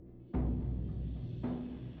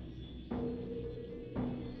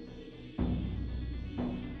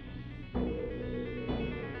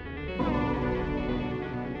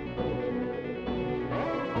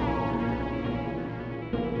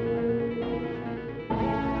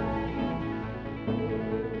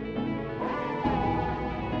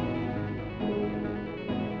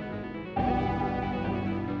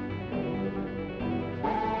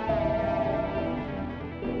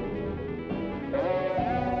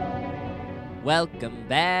Welcome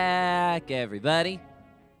back, everybody.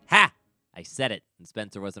 Ha! I said it, and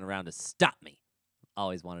Spencer wasn't around to stop me.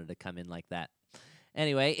 Always wanted to come in like that.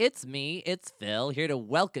 Anyway, it's me, it's Phil, here to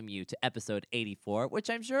welcome you to episode 84, which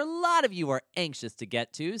I'm sure a lot of you are anxious to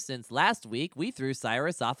get to since last week we threw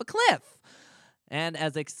Cyrus off a cliff. And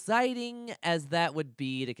as exciting as that would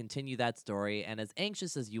be to continue that story, and as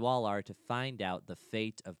anxious as you all are to find out the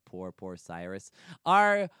fate of poor Cyrus,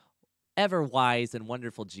 our ever wise and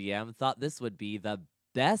wonderful GM thought this would be the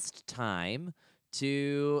best time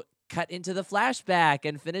to cut into the flashback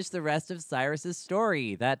and finish the rest of Cyrus's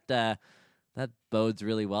story. That bodes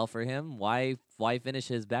really well for him. Why finish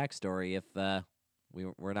his backstory if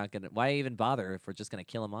we're not gonna? Why even bother if we're just gonna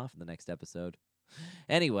kill him off in the next episode?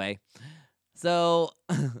 Anyway, so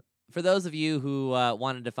for those of you who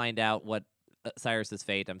wanted to find out what Cyrus's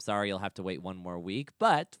fate, I'm sorry you'll have to wait one more week,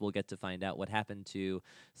 but we'll get to find out what happened to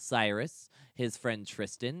Cyrus, his friend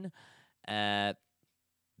Tristan,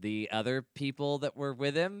 the other people that were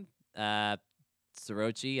with him,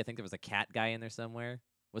 Sorochi. I think there was a cat guy in there somewhere.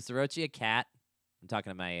 Was Sorochi a cat? I'm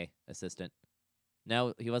talking to my assistant.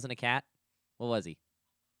 No, he wasn't a cat? What was he?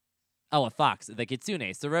 Oh, a fox. The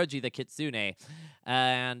kitsune. Soroji the kitsune.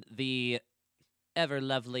 And the ever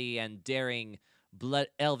lovely and daring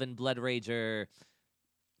elven blood rager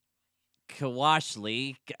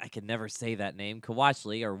Kawashli. I can never say that name.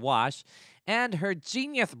 Kawashli, or Wash. And her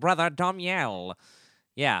genius brother, Damiel.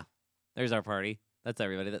 Yeah, there's our party. That's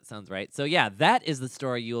everybody. That sounds right. So yeah, that is the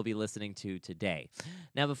story you will be listening to today.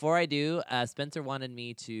 Now, before I do, Spencer wanted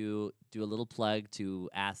me to do a little plug to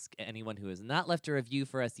ask anyone who has not left a review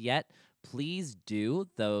for us yet, please do.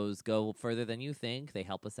 Those go further than you think. They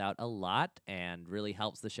help us out a lot and really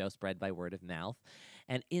helps the show spread by word of mouth.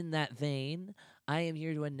 And in that vein, I am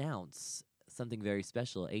here to announce something very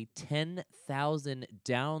special, a 10,000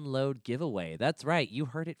 download giveaway. That's right. You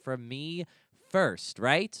heard it from me first,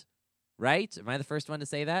 right? Right? Am I the first one to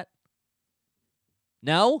say that?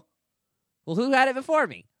 No? Well, who had it before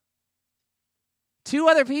me? 2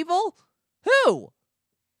 other people? Who?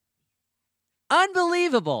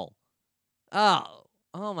 Unbelievable. Oh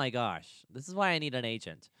my gosh. This is why I need an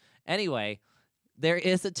agent. Anyway, there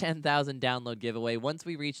is a 10,000 download giveaway. Once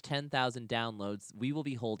we reach 10,000 downloads, we will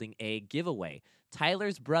be holding a giveaway.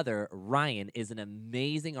 Tyler's brother, Ryan, is an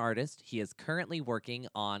amazing artist. He is currently working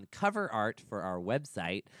on cover art for our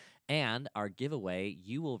website. And our giveaway,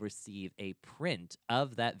 you will receive a print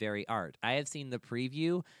of that very art. I have seen the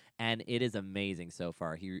preview, and it is amazing so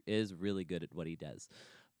far. He is really good at what he does.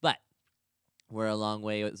 But we're a long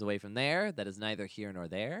ways away from there. That is neither here nor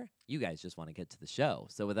there. You guys just want to get to the show.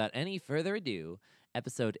 So without any further ado,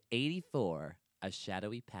 episode 84, A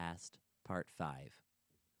Shadowy Past, Part 5.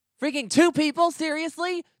 Freaking 2 people?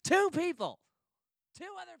 Seriously? 2 people! 2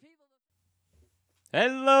 other people?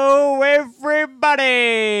 Hello, everybody!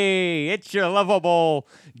 It's your lovable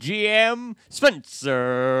GM, Spencer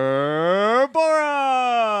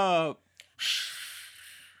Borup!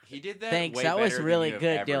 He did that. Thanks, way that was better than really you have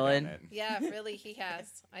good, ever Dylan. done it. Yeah, really, he has.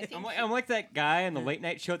 I think. I'm like that guy on the late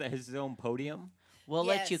night show that has his own podium. We'll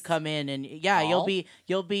let you Yes. come in and Paul?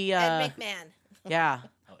 you'll be Ed McMahon. yeah.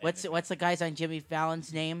 Oh, What's the guy's on Jimmy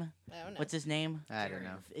Fallon's name? I don't know. What's his name? I don't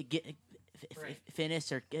know.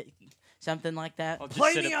 Finnis or something like that. I'll just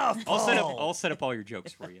Play set me up, off, I'll Paul! set up all your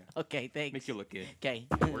jokes for you. Okay, thanks. Make you look good. Okay.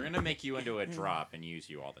 We're gonna make you into a drop and use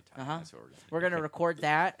you all the time. Uh-huh. That's what we're gonna. We're gonna record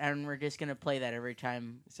that, and we're just gonna play that every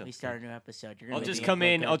time Sounds we start a new episode. You're I'll gonna just be come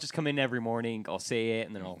in. okay. I'll just come in every morning. I'll say it,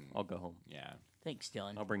 and then I'll go home. Yeah, Thanks,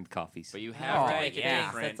 Dylan. I'll bring the coffees. but you All have to right, make it yeah,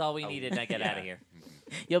 different. that's all we needed to get out of here.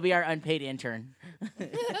 You'll be our unpaid intern.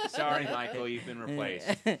 Sorry, Michael, you've been replaced.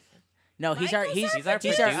 No, he's our Michael's he's our our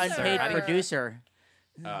producer. unpaid How do you- producer.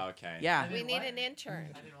 Oh, okay. Yeah. We need an intern.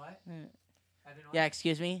 I did what? I did what? Yeah.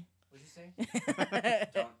 Excuse me. What'd you say?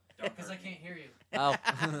 Don't Because I can't hear you. Oh,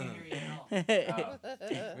 I can't hear you at all.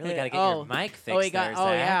 really gotta get Oh. your mic fixed. Oh, he got. there, Oh,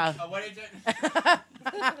 Zach. yeah. what did you?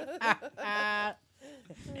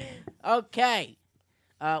 Okay.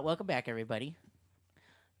 Welcome back, everybody,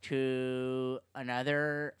 to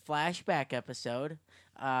another flashback episode.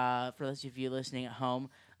 For those of you listening at home,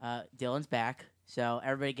 Dylan's back. So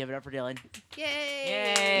everybody give it up for Dylan. Yay!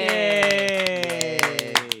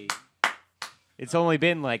 Yay! It's only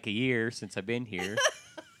been like a year since I've been here.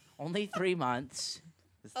 Only 3 months.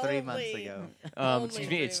 It's 3 months Only. ago. Only Excuse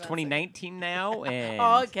 3 me, it's months 2019 now, and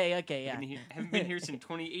Oh, okay, yeah. haven't been here since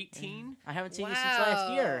 2018. I haven't seen you since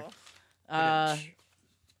last year. Wow.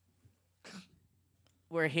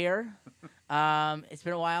 We're here. It's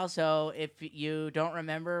been a while, so if you don't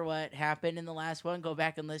remember what happened in the last one, go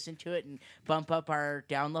back and listen to it and bump up our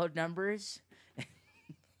download numbers.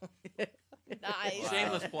 Nice.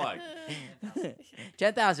 Shameless plug.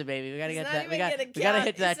 10,000, baby. We gotta He's get not that. even We got. gonna We gotta count-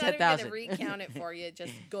 hit that he's not even gonna 10,000. recount it for you.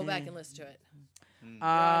 Just go back and listen to it. Mm. You're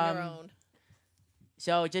on your Um, own.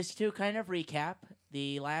 So just to kind of recap,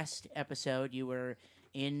 the last episode you were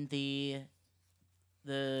in the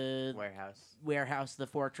Warehouse. warehouse, the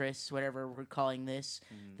fortress, whatever we're calling this,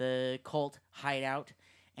 Mm. the cult hideout,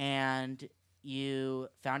 and you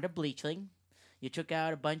found a bleachling. You took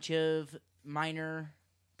out a bunch of minor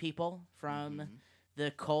people from Mhm. the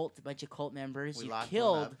cult, a bunch of cult members. We You locked one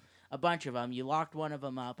killed up. a bunch of them. You locked one of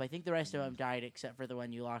them up. I think the rest of Mhm. them died except for the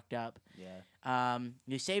one you locked up. Yeah.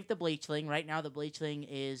 You saved the bleachling. Right now, the bleachling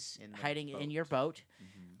is In the hiding in boat. your boat.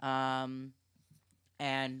 Mhm.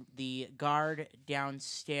 And the guard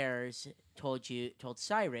downstairs told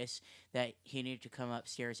Cyrus that he needed to come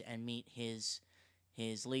upstairs and meet his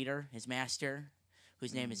leader, his master,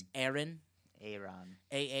 whose name is Aaron, Aaron.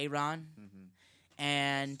 Aaron. Mhm.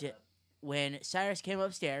 And when Cyrus came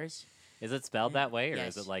upstairs, Is it spelled that way, or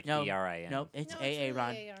Yes. is it like No. ERIN? nope, it's No, it's really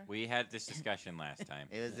Aaron. AAR. We had this discussion last time,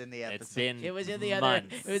 It was in the episode. It's been It was in the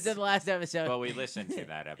months, other. It was in the last episode. but we listened to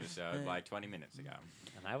that episode like 20 minutes ago.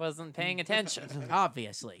 and I wasn't paying attention.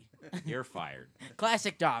 Obviously, You're fired.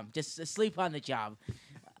 classic Dom, just asleep on the job.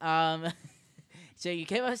 So you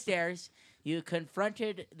came upstairs. You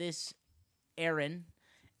confronted this Aaron,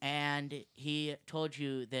 and he told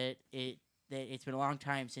you that it's been a long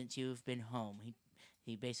time since you've been home.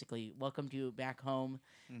 He basically welcomed you back home,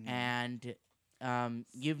 Mhm. and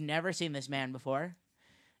you've never seen this man before.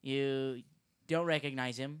 You don't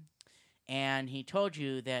recognize him, and he told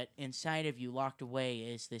you that inside of you, locked away,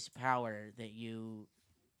 is this power that you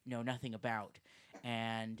know nothing about,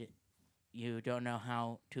 and you don't know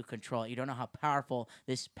how to control it. You don't know how powerful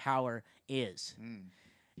this power is. Mm.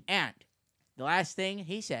 And the last thing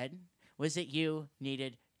he said was that you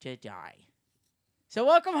needed to die. So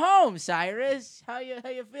welcome home, Cyrus. How you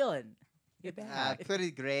feeling? You're back.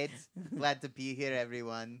 Pretty great. Glad to be here,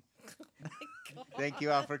 everyone. Thank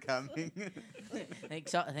you all for coming.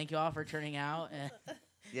 Thank you all for turning out.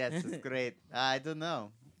 Yes, it's great. I don't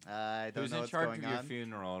know. I don't Who's know in what's charge going of your on.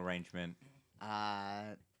 funeral arrangement?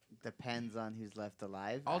 Depends on who's left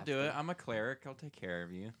alive. I'll do it. after. I'm a cleric. I'll take care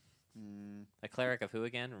of you. Mm. A cleric of who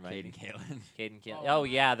again? Remind Caden me. Kalen. Caden Kalen. Oh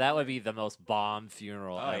yeah, that would be the most bomb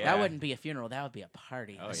funeral. Oh, ever. yeah. That wouldn't be a funeral. That would be a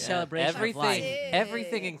party. Oh, A yeah. celebration of life.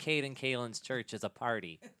 Everything in Caden Kalen's church is a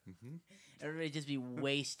party. Mm-hmm. Everybody just be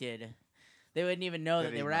wasted. They wouldn't even know that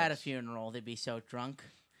they Pretty were at a much. funeral. They'd be so drunk.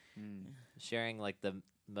 Mm. Sharing like the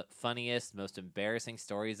funniest, most embarrassing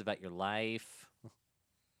stories about your life.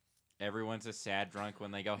 Everyone's a sad drunk when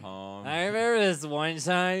they go home. I remember this one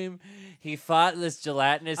time he fought this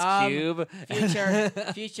gelatinous cube. Future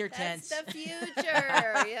That's tense. the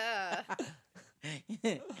future. Yeah.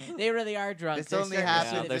 They really are drunk. This They're only starting to happens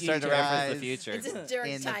see Yeah, the they're starting to future. reference the Guys. future. It's just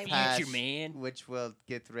during In the time. past, man. which will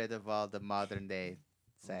get rid of all the modern day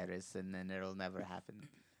Cyrus, and then it'll never happen,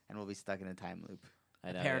 and we'll be stuck in a time loop.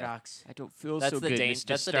 I know, yeah. Paradox. I don't feel That's so the good, danger. Mr.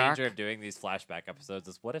 That's the Stark. danger of doing these flashback episodes.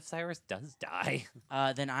 Is what if Cyrus does die?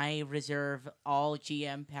 Then I reserve all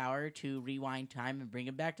GM power to rewind time and bring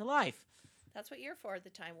him back to life. That's what you're for, the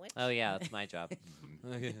time witch. Oh yeah, that's my job.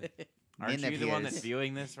 Aren't Min you the one that's appears.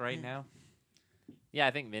 viewing this right now? Yeah,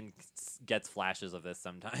 I think Min gets flashes of this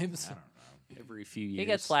sometimes. I don't know. Every few years. He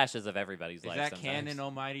gets flashes of everybody's Is life. that sometimes. canon,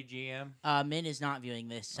 Almighty GM? Min is not viewing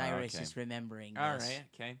this. Cyrus okay. is remembering All this. right,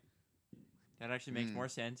 okay. That actually makes Hmm. more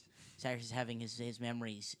sense. Cyrus is having his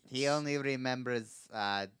memories. He only remembers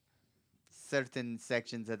certain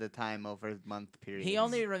sections at a time over month periods. He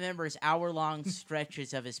only remembers hour-long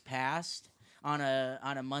stretches of his past on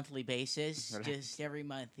a monthly basis. Right. Just every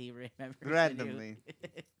month he remembers randomly.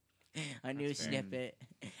 a new That's fair. snippet,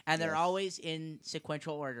 and they're Yes. always in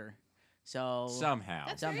sequential order. So Somehow.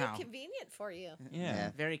 That's somehow. very convenient for you.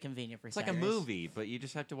 yeah. very convenient for It's like a Cyrus. movie, but you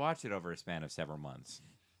just have to watch it over a span of several months.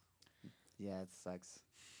 Yeah, it sucks.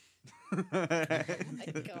 My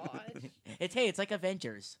God. It's like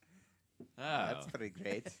Avengers. Oh. That's pretty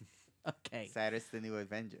great. Okay. Cyrus the new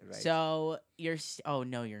Avenger, right? So you're. Oh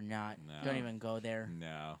no, you're not. Don't No. even go there.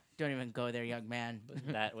 No. Don't even go there, young man.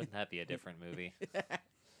 Wouldn't that be a different movie?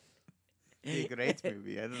 a great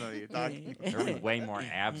movie. I don't know what you're talking There about. were way more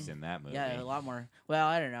abs in that movie. Yeah, a lot more. Well,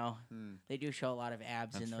 I don't know. Hmm. They do show a lot of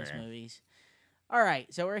abs in That's those fair. movies. All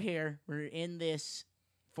right, so we're here. We're in this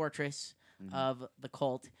fortress Mhm. of the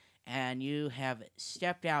cult, and you have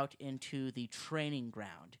stepped out into the training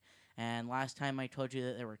ground. And last time I told you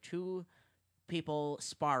that there were two people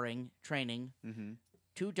sparring, training, Mhm.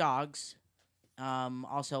 two dogs.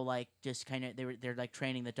 Also, like just kind of they're like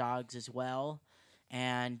training the dogs as well,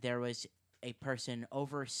 and there was a person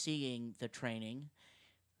overseeing the training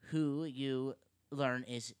who you learn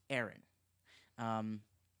is Aaron.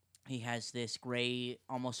 He has this gray,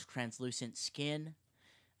 almost translucent skin.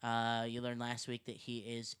 You learned last week that he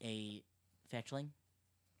is a fetchling.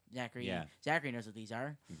 Zachary knows what these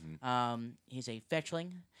are. He's a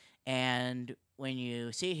fetchling, and when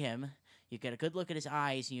you see him, you get a good look at his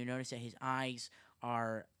eyes, and you notice that his eyes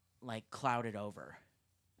are like clouded over.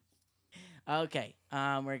 Okay,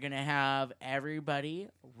 we're gonna have everybody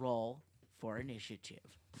roll for initiative,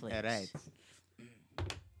 please. All right.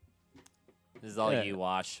 This is all Yeah. you,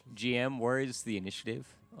 Wash. GM, where is the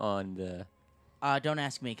initiative on the? Don't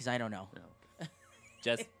ask me because I don't know.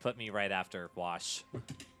 Just put me right after Wash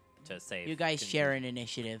to save. You guys confusion. share an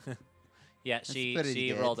initiative. Yeah, That's she pretty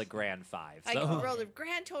good. rolled a grand 5. I So rolled a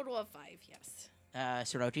grand total of 5. Yes.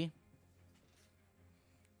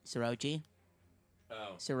 Soroji.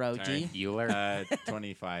 Oh. Soroji. Bueller.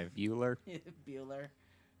 25. Bueller.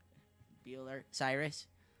 Bueller. Cyrus.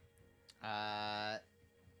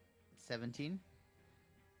 17.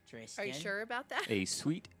 Tristan. Are you sure about that? A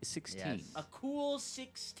sweet 16. Yes. A cool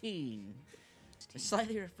 16. A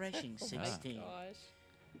slightly refreshing Oh 16. my gosh.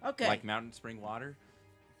 Okay. Like mountain spring water?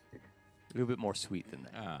 A little bit more sweet than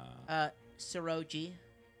that. Soroji,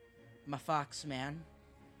 my fox man.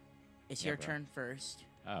 It's Yeah, your bro. turn first.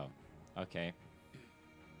 Oh. Okay.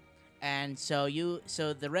 And so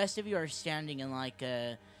the rest of you are standing in like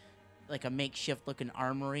a makeshift looking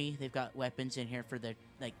armory. They've got weapons in here for the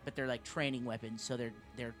but they're like training weapons, so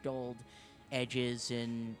they're dulled edges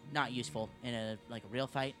and not useful in a real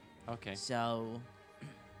fight. Okay. So,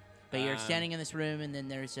 but you're Um, standing in this room, and then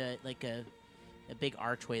there's a big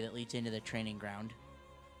archway that leads into the training ground.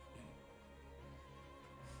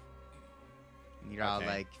 You're all Okay.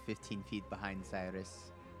 like 15 feet behind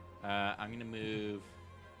Cyrus. I'm gonna move.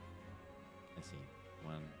 Let's see.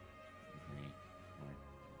 1, 3, 4.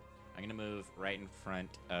 I'm gonna move right in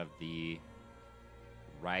front of the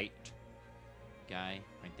right guy,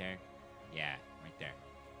 right there. Yeah, right there,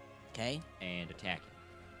 Okay. and attack him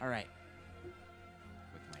All right.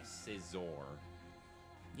 with my scissor.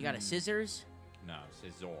 You got a scissors. No,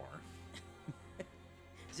 scissor.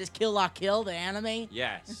 Is this Kill La Kill, the anime?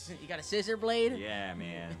 Yes. You got a scissor blade? Yeah,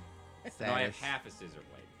 man. No, I have Cyrus. half a scissor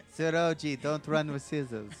blade. Soroji, don't run with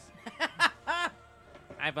scissors.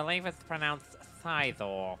 I believe it's pronounced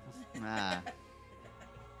Scythor. Ah.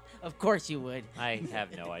 Of course you would. I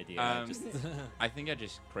have no idea. I just I think I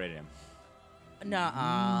just crit him.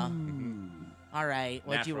 Nuh-uh. All right.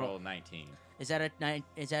 What'd you Natural roll? 19. Is that a nine?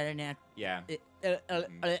 Is that a nat? Yeah. Is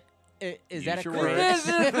You that a sure crit?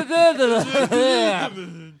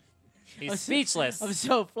 He's speechless. I'm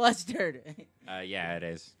so flustered. Yeah, it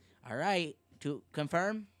is. All right. To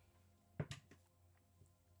confirm.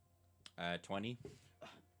 20.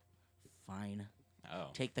 Fine. Oh.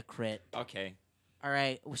 Take the crit. Okay. All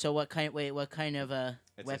right. So what kind? Wait. What kind of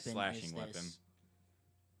It's weapon a slashing is weapon. this?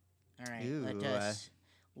 All right. Ooh,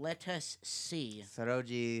 Let us see.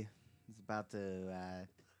 Soroji is about to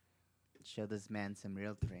show this man some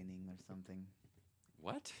real training or something.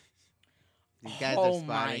 What? These guys Oh are my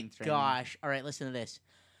spotting training. gosh! All right. Listen to this.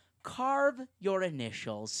 Carve your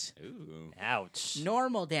initials. Ooh. Ouch.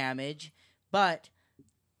 Normal damage, but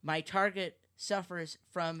my target suffers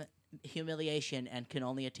from humiliation and can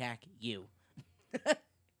only attack you.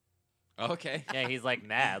 Okay. Yeah, he's like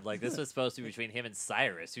mad. Like this was supposed to be between him and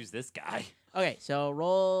Cyrus. Who's this guy? Okay, so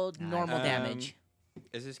roll normal Um, damage.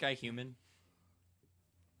 Is this guy human?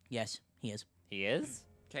 Yes, he is. He is?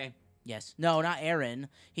 Okay. Yes. No, not Aaron.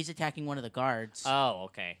 He's attacking one of the guards. Oh,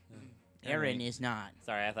 okay. Aaron alright. is not.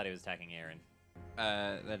 Sorry, I thought he was attacking Aaron.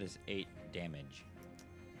 That is 8 damage.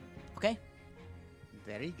 Okay.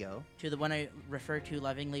 There you go. To the one I refer to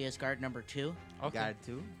lovingly as guard number 2. Guard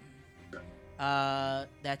 2.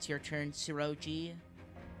 That's your turn, Siroji,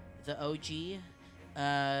 the OG.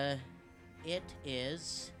 It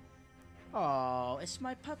is. Oh, it's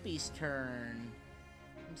my puppy's turn.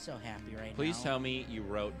 I'm so happy right Please now. tell me you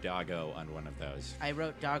wrote Doggo on one of those. I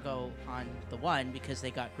wrote Doggo on the one because they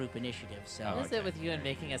got group initiative. So Oh, What is it with you and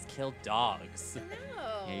making us kill dogs? No.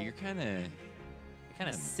 Yeah, you're kind of. You're kind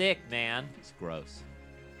of sick, man. It's gross.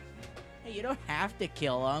 hey, you don't have to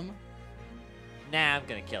kill them. Nah, I'm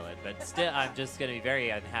gonna kill it, but still, I'm just gonna be very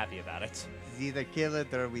unhappy about it. It's either kill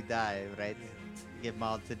it or we die, right? Get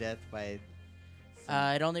mauled to death by.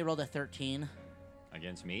 It only rolled a 13.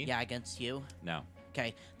 Against me? Yeah, against you. No.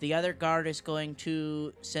 Okay. The other guard is going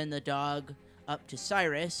to send the dog up to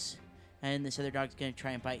Cyrus, and this other dog's going to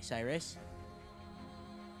try and bite Cyrus.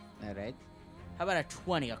 All right. How about a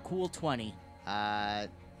 20? A cool 20.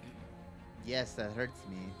 Yes, that hurts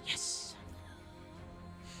me. Yes.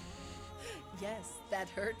 Yes, that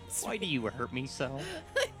hurts. Why do you hurt me so?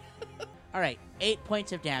 All right, 8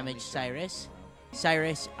 points of damage, Cyrus.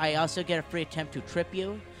 Cyrus, I also get a free attempt to trip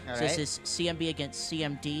you. All So right. this is CMB against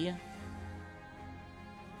CMD.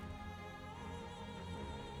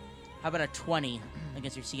 How about a 20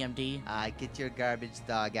 against your CMD? Get your garbage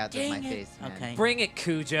dog out of my Dang it. face, man. Okay. Bring it,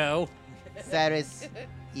 Cujo. Cyrus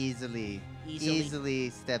easily Easily.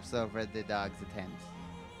 steps over the dog's attempt.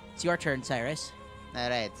 It's your turn, Cyrus. All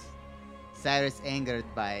right. Cyrus, angered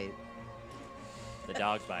by The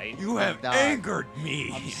dog bite. You have dog. angered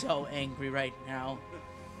me. I'm so angry right now.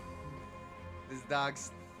 this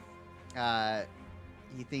dog's,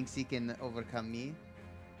 he thinks he can overcome me.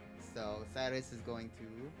 So Cyrus is going to.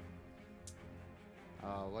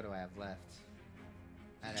 Oh, what do I have left?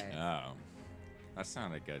 All right. Oh, that's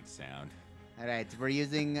not a good sound. All right. We're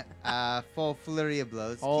using full flurry of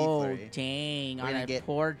blows. Key Oh, flurry. dang. We're On gonna a get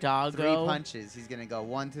poor doggo. 3 punches. He's gonna go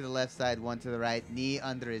 1 to the left side, 1 to the right, knee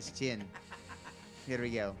under his chin. Here we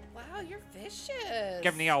go. Wow, you're vicious.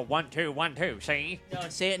 Give him the old 1 2 1 2. See? No,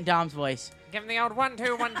 say it in Dom's voice. Give him the old 1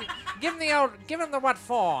 2 1 2. Give him the what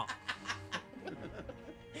for?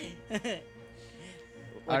 What'd you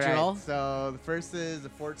All right. roll? So the first is a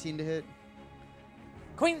 14 to hit.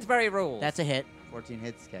 Queensberry rules. That's a hit. 14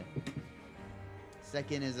 hits. Okay.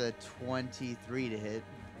 Second is a 23 to hit,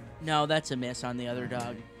 No, that's a miss on the other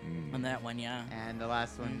dog. Mm. On that one, yeah. and the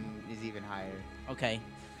last one is even higher. Okay.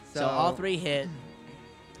 So all 3 hit.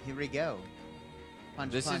 Here we go.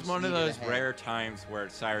 Punch, This punch, is one of knee to the those head. rare times where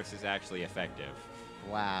Cyrus is actually effective.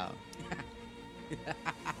 Wow.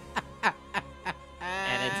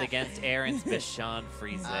 And it's against Aaron's Bichon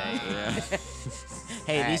Frise.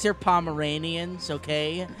 Hey, All these are Pomeranians,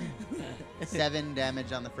 okay? 7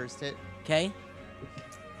 damage on the first hit. Okay?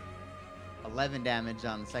 11 damage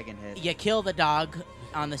on the second hit. You kill the dog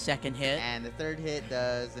on the second hit, And the third hit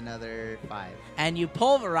does another 5. and you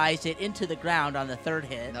pulverize it into the ground on the third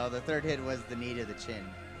hit. No, the third hit was the knee to the chin.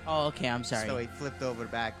 Oh, okay, I'm sorry. So he flipped over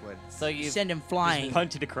backwards. So you you send him flying.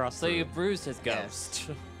 Punch it across. so the you room. bruised his Yes.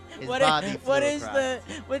 ghost. His What body is, flew what is across.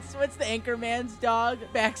 the what's the Anchorman's dog?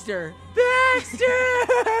 Baxter. Baxter!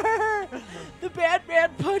 The bad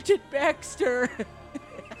man punted Baxter.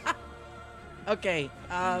 Okay,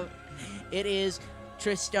 it is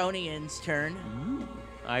Tristonian's turn.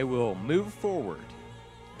 I will move forward.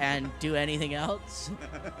 And do anything else?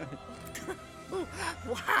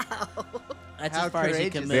 Wow. That's How as far as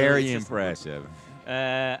you can courageous. move. Very impressive.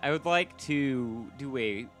 I would like to do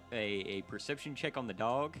a perception check on the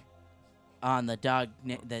dog. On the dog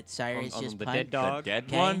that Cyrus on just the punched. dead dog. The dead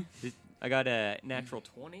Okay. one? I got a natural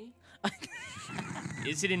 20.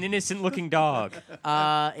 Is it an innocent-looking dog?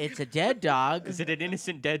 It's a dead dog. Is it an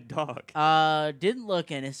innocent dead dog? Didn't look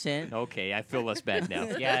innocent. Okay, I feel less bad now.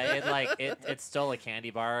 Yeah, it stole a candy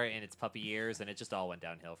bar in its puppy years, and it just all went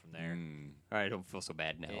downhill from there. Mm. All right, I don't feel so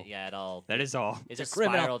bad now. Yeah, it all. That is all. It It's a just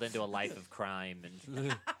criminal. spiraled into a life of crime,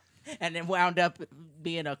 and And then wound up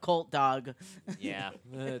being a cult dog. yeah,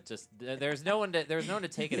 just there's no one to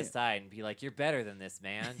take it aside and be like, "You're better than this,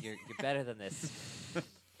 man. You're better than this."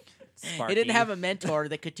 It didn't have a mentor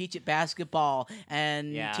that could teach it basketball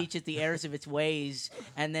and Yeah. teach it the errors of its ways,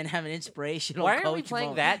 and then have an inspirational. Why aren't we coach playing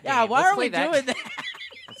moment. that Yeah, game? why Let's are we play that doing that?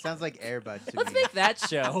 It sounds like Airbud to Let's me. make that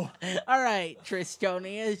show. All right,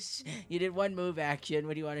 Tristonius, you did one move action.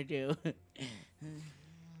 What do you want to do?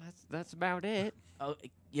 That's about it. Oh,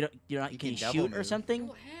 you don't. Can can you double shoot or move. something?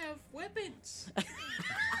 Have weapons.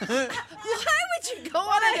 Why would you go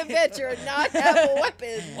on an adventure and not have a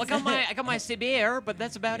weapon? Well, I got my CBR, but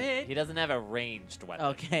that's about it. He doesn't have a ranged weapon.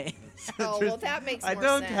 Okay. Oh, well, that makes I more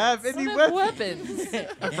don't sense. have any Doesn't have weapons.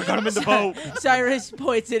 weapons. I forgot him in the boat. Cyrus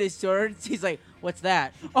points at his sword. He's like, "What's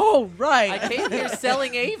that?" Oh, right. I came here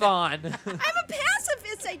selling Avon. I'm a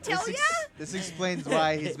pacifist, I tell ya. This explains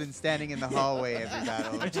why he's been standing in the hallway every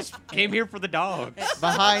battle. I just came here for the dogs.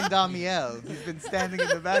 Behind Damiel. He's been standing in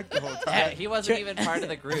the back the whole Yeah, time. he wasn't even part of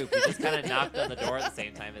the group. He just kind of knocked on the door at the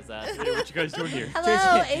same time as us. Hey, what you guys doing here?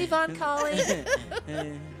 Hello, Avon calling.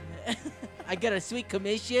 I got a sweet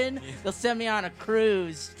commission. They'll send me on a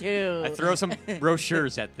cruise too. I throw some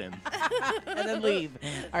brochures at them. and then leave.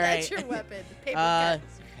 All right. That's your weapon. Paper Uh,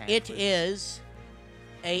 cuts. It is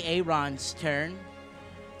Aaron's turn.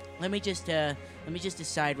 Let me just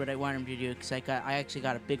decide what I want him to do because I actually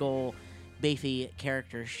got a big old beefy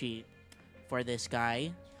character sheet for this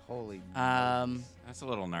guy. Holy. That's a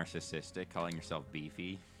little narcissistic, calling yourself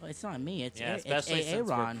beefy. Well, it's not me. It's Yeah, it's especially since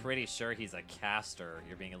we're Aaron. pretty sure he's a caster.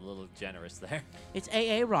 You're being a little generous there. It's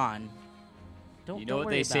Aaron. Don't You know don't what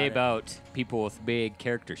worry they say it. about people with big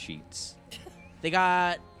character sheets? They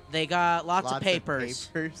got They got lots of papers.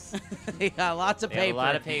 They got lots of They have paper. a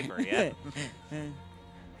lot of paper, yeah.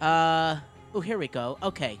 Oh, here we go.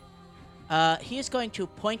 Okay. He is going to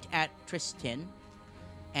point at Tristan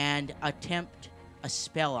and attempt a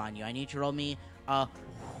spell on you. I need you to roll me a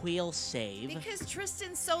wheel save. Because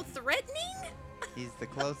Tristan's so threatening? He's the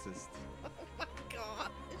closest. Oh my god.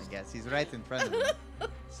 I guess he's right in front of him.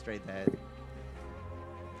 Straight ahead.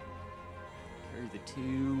 Carry the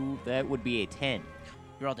 2. That would be a 10.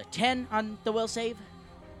 You rolled a 10 on the will save.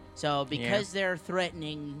 So because they're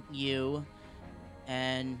threatening you,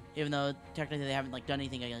 and even though technically they haven't done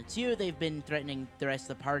anything against you, they've been threatening the rest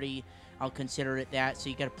of the party. I'll consider it that. So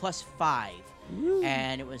you get a +5,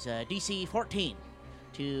 and it was a DC 14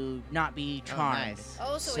 to not be Oh, charmed. nice.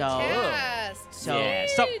 Oh, so, So- he cast. So yeah,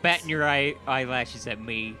 stop batting your eyelashes at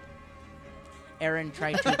me. Aaron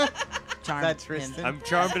tried to charm that him. Tristan? I'm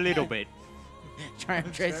charmed a little bit.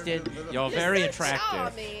 Charm Tristan. You're very attractive.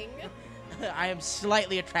 Charming. I am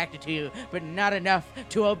slightly attracted to you, but not enough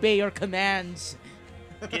to obey your commands.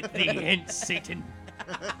 Get the hint, Satan.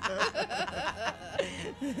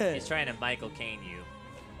 He's trying to Michael Caine you.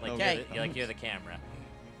 Like, Okay. you're the camera.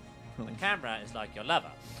 The camera is like your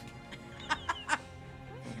lover.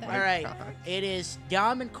 Oh All right, it is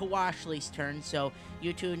Dom and Kawashli's turn, so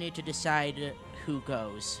you two need to decide who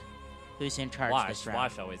goes. Who's in charge this round?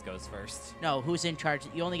 Wash always goes first. No, who's in charge?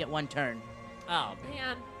 You only get one turn. Oh,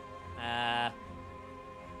 man.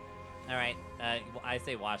 All right. I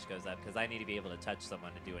say Wash goes up because I need to be able to touch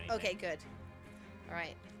someone to do anything. Okay, good. All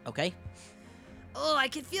right. Okay? Oh, I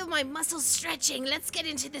can feel my muscles stretching. Let's get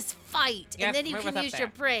into this fight. Yes, and then you move can us up use your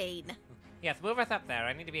there. brain. Yes, move us up there.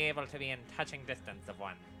 I need to be able to be in touching distance of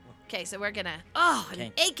one. Okay, so we're gonna. Oh, I'm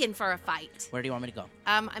Okay. aching for a fight. Where do you want me to go?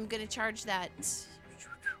 I'm gonna charge that.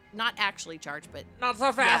 Not actually charge, but Not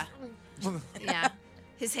so fast. yeah.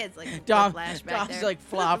 His head's like Dom, whiplash back Dom's there. like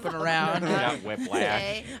flopping around. Got whiplash.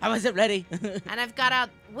 Okay, I wasn't ready. and I've got out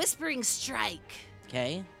Whispering Strike,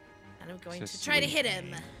 Okay. and I'm going Just to try to sweet. hit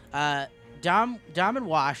him. Dom and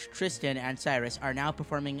Wash, Tristan, and Cyrus are now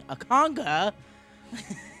performing a conga.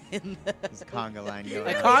 In There's a conga line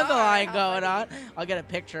going a on. conga line going on. I'll get a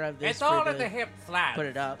picture of this. It's all for in the hip flat. Put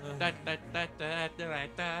it up.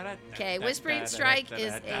 Okay, Whispering Strike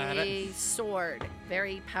is a sword,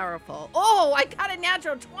 very powerful. Oh, I got a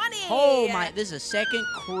natural 20. Oh my! This is a second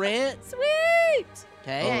crit. Sweet.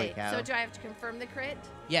 Okay. Holy Okay, cow. so do I have to confirm the crit?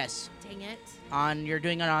 Yes. Dang it. You're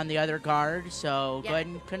doing it on the other guard, so Yeah. go ahead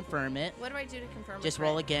and confirm it. What do I do to confirm? a Just crit?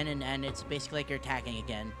 roll again, and it's basically like you're attacking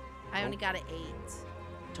again. I only got an 8.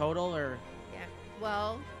 Total, or Yeah.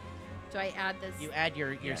 Well, do I add this? you add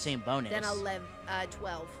your Yes. same bonus. Then 11,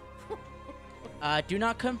 12. Do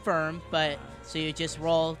not confirm, but so you just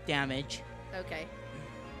roll damage. Okay.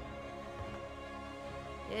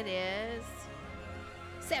 It is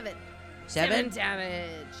 7. 7?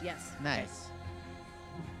 damage. Yes. Nice.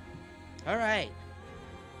 All right.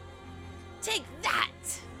 Take that.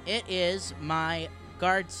 It is my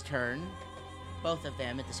guard's turn. Both of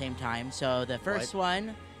them at the same time. So the first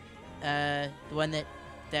one, the one that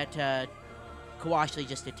Kawashli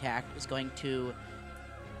just attacked, is going to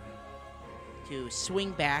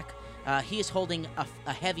swing back. He is holding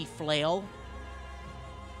a heavy flail.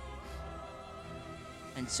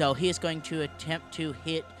 And so he is going to attempt to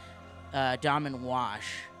hit Dom and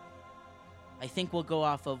Wash. I think we'll go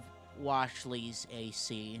off of Washly's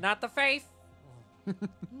AC. Not the face.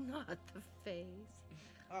 Not the face.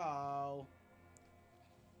 Oh.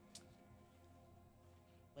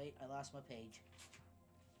 Wait, I lost my page.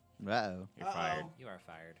 Uh-oh. You're fired. You are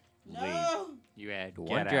fired. No! You had One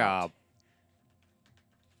one job. job.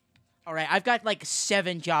 All right, I've got like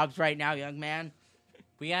 7 jobs right now, young man.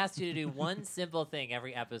 We asked you to do one simple thing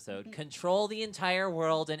every episode: control the entire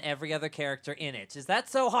world and every other character in it. Is that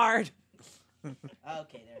so hard? Okay,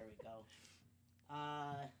 there we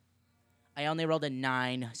go. I only rolled a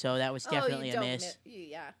 9, so that was definitely you a don't miss.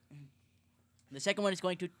 yeah. The second one is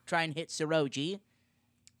going to try and hit Saroji.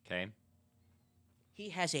 Okay. He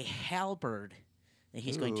has a halberd that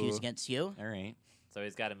he's going to use Ooh. against you. All right. So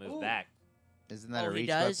he's got to move Ooh. back. Isn't that Oh, a he reach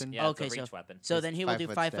does? weapon? Yeah, Okay, it's a so- reach weapon. So Just then he will do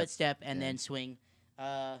 5-foot 5-foot step. step and Yeah. then swing.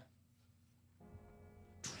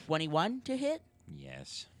 21 to hit.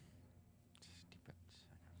 Yes.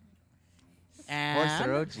 Poor And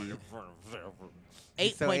Saroji.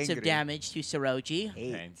 8 so points of angry. damage to Saroji.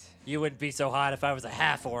 8. You wouldn't be so hot if I was a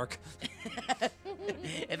half orc.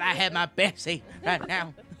 If I had my Bessie right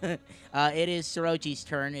now. It is Saroji's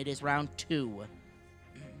turn. It is round 2.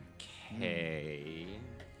 Okay.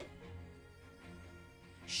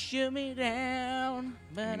 Shoot me down,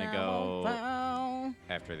 but gonna I go- won't fall.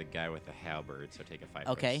 After the guy with the halberd, so take a 5-foot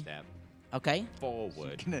Okay. step. Okay.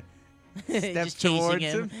 Forward. Gonna step Just chasing towards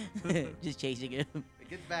him. Just chasing him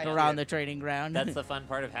Get back around here. the training ground. That's the fun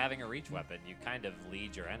part of having a reach weapon. You kind of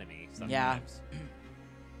lead your enemy sometimes. Yeah.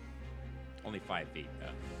 Only 5 feet, though.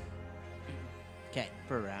 Okay.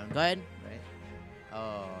 per round. Go ahead. Right?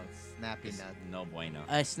 Oh, snappy It's nut. no bueno.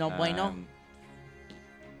 No bueno.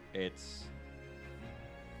 It's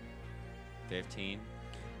 15.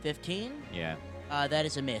 15. Yeah, That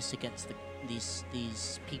is a miss against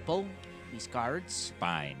these people, these guards.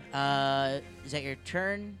 fine. Is that your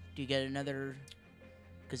turn? Do you get another?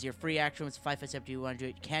 Because your free action was 5 foot step. Do you want to do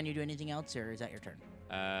it? Can you do anything else, or is that your turn?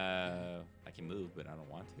 I can move, but I don't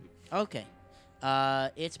want to. Okay.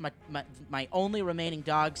 It's my only remaining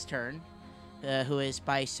dog's turn, who is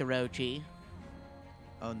by Soroji.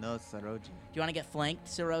 Oh no, Saroji. Do you want to get flanked,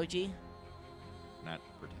 Soroji? Not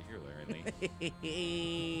particularly.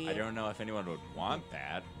 I don't know if anyone would want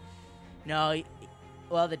that. No.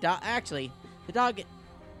 Well, the dog. Actually, the dog.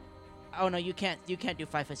 Oh no, you can't. You can't do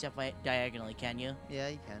 5 foot step diagonally, can you? Yeah,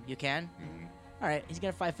 you can. You can. Mm, All right. He's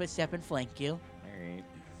gonna 5 foot step and flank you. all right.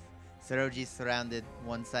 Saroji's surrounded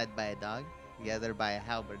one side by a dog, the other by a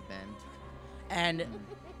halberd band. And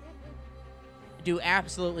do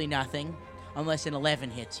absolutely nothing unless an 11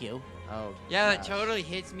 hits you. Oh. Yeah, it gosh. totally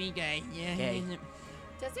hits me, guys. Yeah. Okay.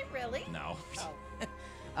 Does it really? No.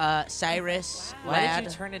 Oh. Cyrus, Wow. Why lad.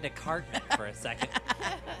 did you turn into Cartman for a second?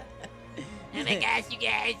 Oh my gosh, you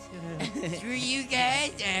guys. Screw you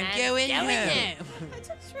guys. I'm going home. I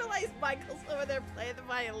just realized Michael's over there playing the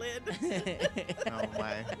violin. Oh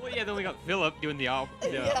my. Well, yeah, then we got Philip doing the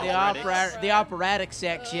Yeah. the operatic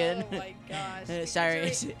section. Oh my gosh.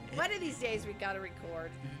 Cyrus. One of these days we gotta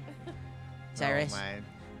record. Cyrus. Oh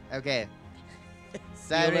my. Okay.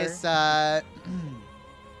 Cyrus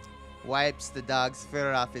wipes the dog's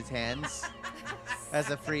fur off his hands as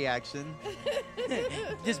a free action.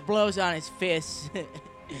 Just blows on his fists.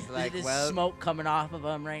 He's like, There's well, smoke coming off of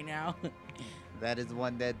him right now. that is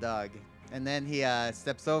one dead dog. And then he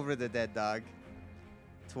steps over the dead dog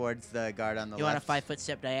towards the guard on the You want a left. 5 foot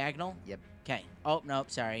step diagonal? Yep. Okay. Oh nope,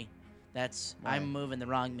 sorry. That's Why? I'm moving the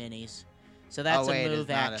wrong minis. So that's oh, wait, a it's move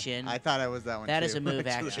not action. I thought it was that one. That too, is a move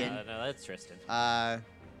actually. action. No, that's Tristan.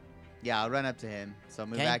 Yeah, I'll run up to him. So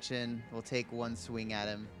move 'Kay. action. We'll take one swing at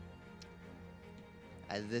him.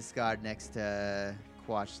 As this guard next to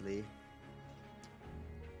Quashley.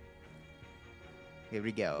 Here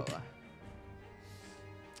we go.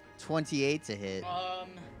 28 to hit.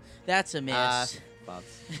 That's a miss. Well,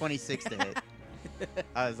 26 to hit.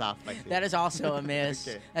 I was off by 2. That is also a miss.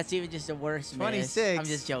 Okay. That's even just a worse miss. 26. I'm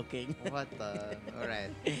just joking. What the?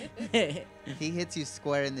 Alright. He hits you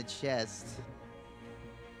square in the chest.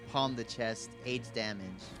 Palm the chest. 8 damage.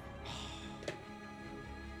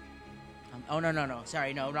 Oh no.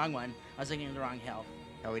 Sorry, no, wrong one. I was looking at the wrong health.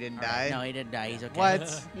 Oh, he didn't All right, die? No, he didn't die. He's okay.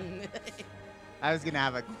 What? I was gonna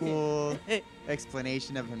have a cool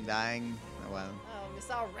explanation of him dying. Oh well. Oh, it's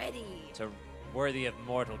already. To worthy of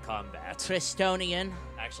Mortal Kombat. Tristonian.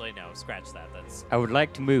 Actually, no, scratch that. That's I would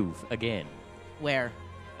like to move again. Where?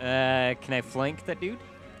 Can I flank that dude?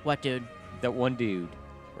 What, dude? That one dude.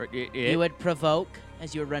 You would provoke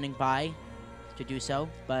as you were running by to do so,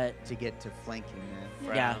 but To get to flanking that.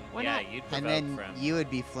 from, Yeah. Why yeah, not? you'd And provoke then from. you would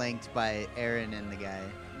be flanked by Aaron and the guy.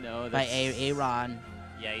 No, by that's... Aaron.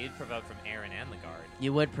 Yeah, you'd provoke from Aaron and the guard.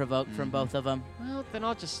 You would provoke from Mhm. both of them. Well, then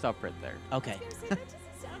I'll just stop right there. Okay. I was gonna say, that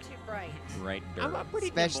doesn't sound too bright. Right I'm there. a pretty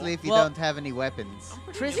Especially if you Well- don't have any weapons.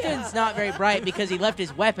 Tristan's not very bright because he left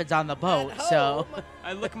his weapons on the boat. At So. home.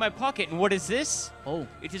 I look in my pocket, and what is this? Oh.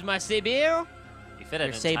 It is my saber, You fit Your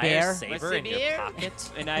an saber? entire My saber in your saber?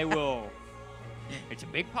 pocket. and I will. It's a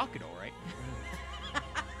big pocket, all right.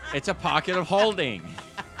 It's a pocket of holding.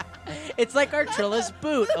 It's like Artrilla's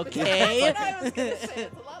boot, okay? That's what I was gonna say.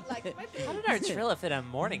 It's a lot like my How boot. did Artrilla fit a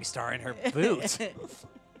Morning Star in her boot?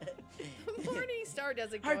 Morning Star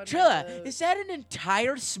doesn't go in my Artrilla, boot. is that an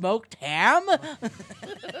entire smoked ham?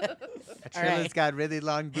 Trilla's got really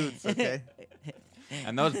long boots, okay?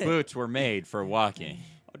 And those boots were made for walking.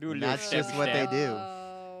 I'll do a And little that's stabby just what they stab. do.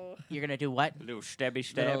 Oh. You're gonna do what? A little stabby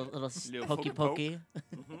stab. Little Little hokey poke poke. pokey.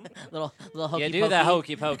 little hokey You do pokey. the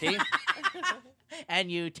hokey pokey.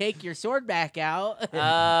 And you take your sword back out.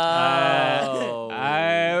 Oh.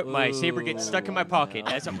 My saber gets stuck in my pocket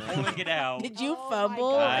Ooh. as I'm pulling it out. Did you Oh my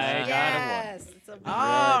fumble? gosh, I got a one. yes. It's a All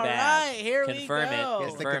bad. right, here Confirm we it. go.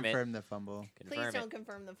 Just to Confirm it. confirm the fumble. Please Confirm don't it.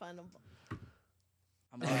 confirm the fun.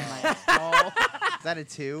 I'm going my oh. Is that a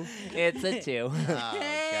 2? It's a 2. Oh,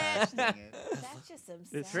 gosh, dang it. That's just some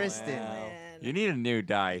Tristan. salmon. You need a new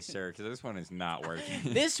die, sir, because this one is not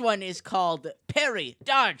working. This one is called parry,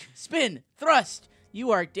 dodge, spin, thrust.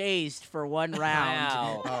 You are dazed for one round.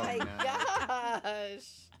 Wow. Oh my no.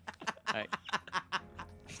 gosh.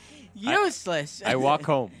 Useless. I walk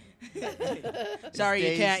home. Sorry, you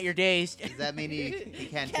Dazed. can't. You're dazed. Does that mean you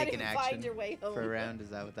can't take an even find action your way home. for a round? Is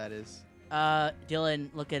that what that is? Dylan,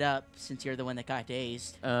 look it up since you're the one that got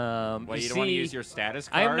dazed. Well, you don't want to use your status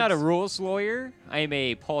I cards? am not a rules lawyer. I am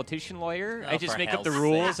a politician lawyer. I Oh, just for make up the hell's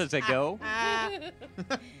rules as I go.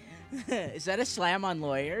 Is that a slam on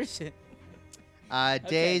lawyers?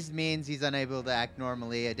 Dazed means he's unable to act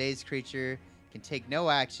normally. A dazed creature can take no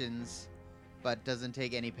actions, but doesn't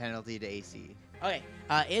take any penalty to AC. Okay,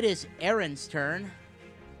 it is Aaron's turn.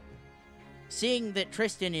 Seeing that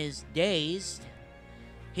Tristan is dazed,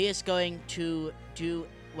 he is going to do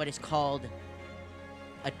what is called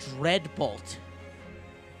a dreadbolt.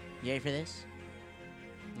 You ready for this?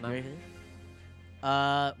 No. You ready for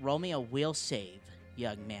this? Roll me a will save,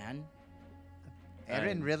 young man.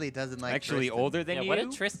 Aaron really doesn't like Actually, Tristan. older than Yeah, you. what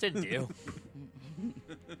did Tristan do?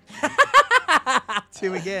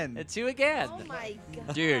 2 again. 2 again. Oh my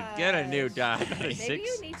god. Dude, get a new die. Maybe Six.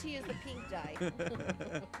 you need to use the pink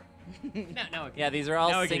die. No, Yeah, these are all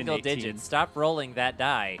Now I get an single 18. digits. Stop rolling that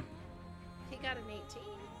die. He got an 18.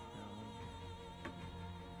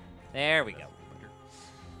 There we go.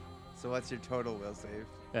 So what's your total will save?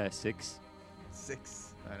 6.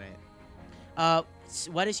 6. All right.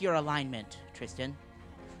 What is your alignment, Tristan?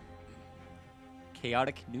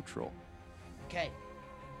 Chaotic neutral. Okay.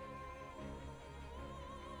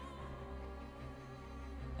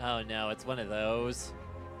 Oh no, it's one of those.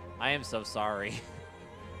 I am so sorry.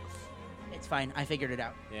 It's fine. I figured it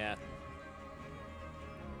out. Yeah.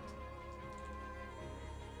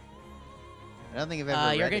 I don't think I've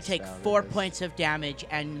ever. You're read going a to take spell that 4 does- points of damage,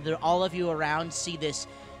 and all of you around see this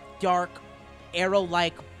dark,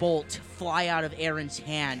 arrow-like bolt fly out of Aaron's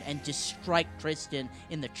hand and just strike Tristan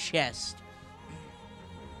in the chest.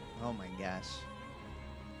 Oh my gosh.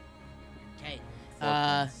 Okay. 4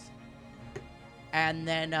 points. And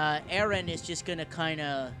then Aaron is just going to kind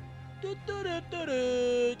of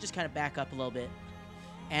just kind of back up a little bit.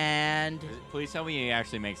 And Please tell me he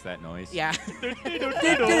actually makes that noise. yeah.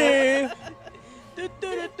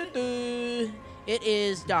 It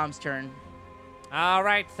is Dom's turn. All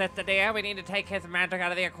right, Sister Dear, we need to take his magic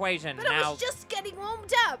out of the equation. But I now, was just getting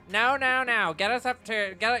warmed up. no. Get us up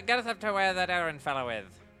to where that Aaron fellow is.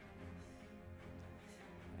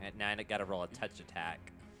 At 9, I gotta roll a touch attack.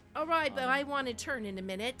 All right, but I want to turn in a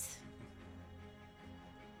minute.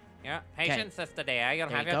 Yeah, patience, Sister Dear. You'll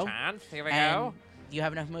There have you your go. chance. Here we And go. you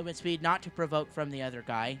have enough movement speed not to provoke from the other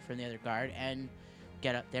guy, from the other guard, and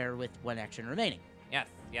get up there with 1 action remaining.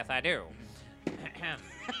 Yes, I do.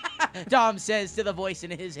 Dom says to the voice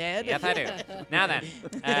in his head. Yes, I do. Now then,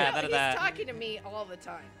 that is He's a talking to me all the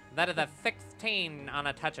time. 16 on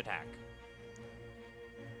a touch attack.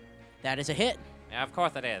 That is a hit. Yeah, of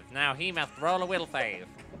course it is. Now he must roll a will save.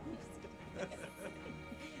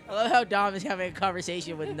 I love how Dom is having a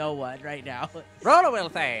conversation with no one right now. Roll a will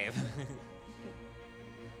save.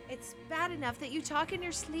 It's bad enough that you talk in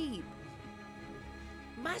your sleep.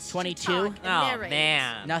 Must you 22? talk and Oh narrate?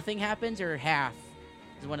 man. Nothing happens or half?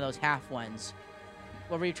 It's one of those half ones.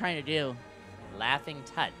 What were you trying to do? Laughing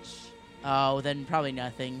touch. Oh, then probably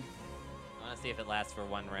nothing. I want to see if it lasts for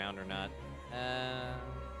 1 round or not.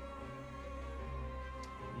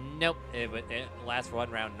 Nope. It lasts for 1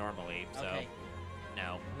 round normally, so Okay.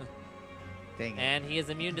 no. Dang it. And he is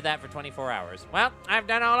immune to that for 24 hours. Well, I've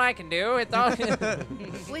done all I can do. It's all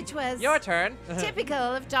Which was your turn. typical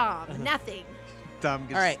of Dom. Nothing. Tom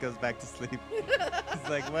just All right. goes back to sleep. He's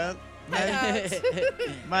like, well, Out.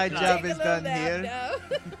 my job Take a is little done nap here. now.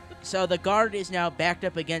 So the guard is now backed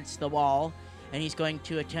up against the wall, and he's going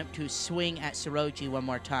to attempt to swing at Soroji 1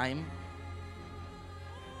 more time.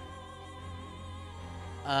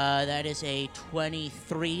 That is a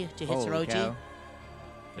 23 to hit Holy Soroji. cow.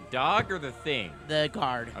 The dog or the thing? The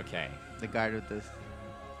guard. Okay. The guard with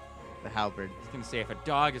the halberd. I was going to say, if a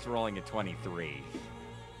dog is rolling a 23.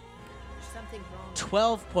 Something wrong.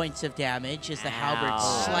 12 points of damage as the halberd Ow.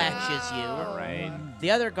 slashes you. All right. The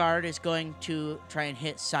other guard is going to try and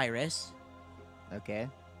hit Cyrus Okay.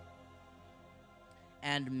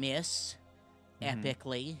 and miss Mhm.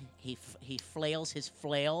 epically. He flails his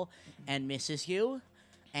flail and misses you.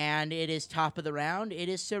 And it is top of the round. It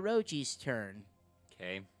is Soroji's turn.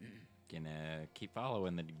 Okay. Gonna keep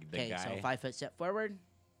following the Okay, guy. so 5 foot step forward.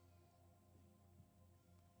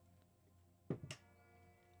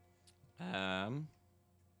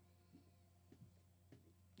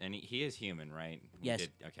 And he is human, right? We Yes.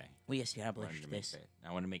 Okay. We Wanted established to make this. that-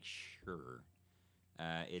 I want to make sure.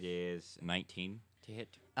 It is 19 to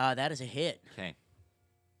hit. That is a hit. Okay.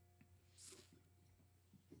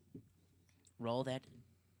 roll that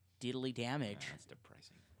diddly damage. That's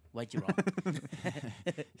depressing. What'd you roll?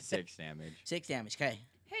 6 damage. 6 damage. Okay.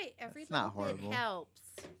 Hey, every It's not little bit horrible. helps.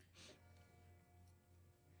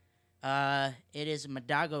 It is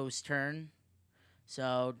Madago's turn.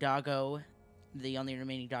 So Doggo, the only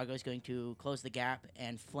remaining Doggo, is going to close the gap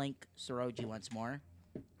and flank Soroji once more.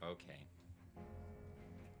 Okay.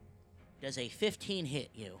 Does a 15 hit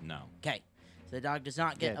you? No. Okay. So the dog does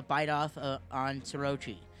not get Good. a bite off on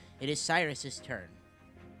Soroji. It is Cyrus's turn.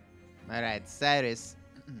 All right, Cyrus.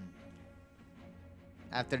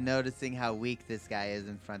 After noticing how weak this guy is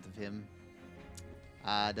in front of him,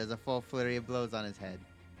 does a full flurry of blows on his head.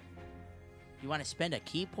 You want to spend a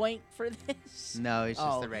key point for this? No, it's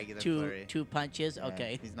just Oh, a regular two flurry. two punches. Yeah,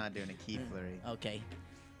 Okay. He's not doing a key flurry. Okay.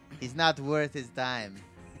 He's not worth his time.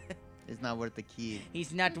 He's not worth the key.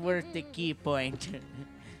 He's not worth the key point.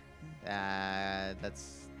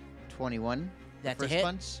 That's 21. That's a First hit.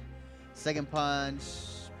 punch. Second punch,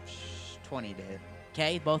 20 to hit.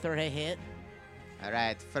 Okay, both are a hit. All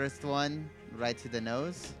right, first one right to the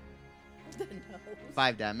nose. The nose.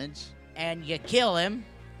 5 damage. And you kill him.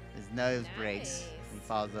 His nose breaks. He Nice.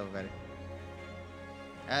 falls over.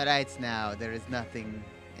 All right, now there is nothing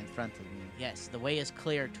in front of me. Yes, the way is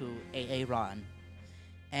clear to Aaron.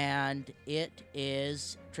 And it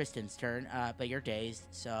is Tristan's turn, but you're dazed,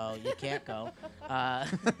 so you can't go.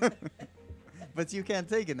 But you can't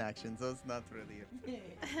take an action, so it's not really.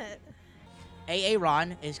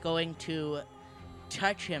 Aaron is going to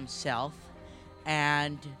touch himself,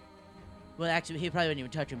 and well, actually, he probably wouldn't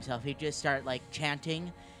even touch himself. He'd just start like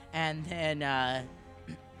chanting, and then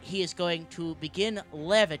he is going to begin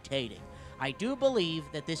levitating. I do believe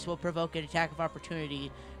that this will provoke an attack of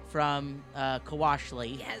opportunity from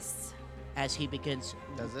Kawashli Yes. as he begins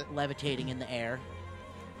Does it? levitating in the air.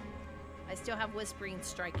 I still have Whispering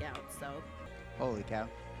Strikeout, so. Holy cow.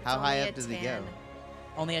 it's How high only up a does he go? 10.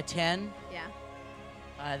 Only a 10.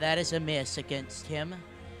 Yeah. That is a miss against him.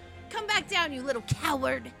 Come back down, you little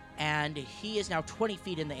coward. And he is now 20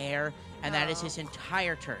 feet in the air, and that is Oh. his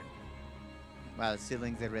entire turn. Wow, the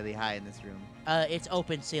ceilings are really high in this room. It's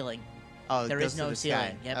open ceiling. Oh, it There goes is to no the ceiling.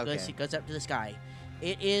 sky. Yep, Okay. it goes up to the sky.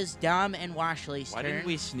 It is Dom and Washley's Why turn. didn't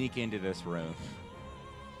we sneak into this room?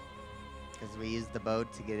 Because we used the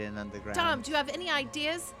boat to get in underground. Tom, do you have any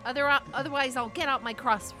ideas? Otherwise, I'll get out my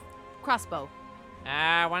crossbow.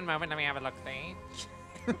 One moment, let me have a look. See.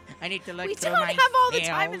 I need to look We through don't my have all the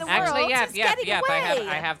time in the nails. world. Actually, yes, It's yes, getting yes. away.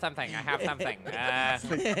 I have something. I have something.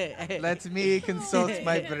 Let me consult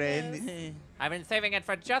my brain. I've been saving it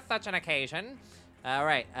for just such an occasion. All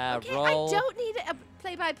right, Okay, roll. I don't need a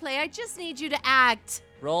play-by-play. I just need you to act.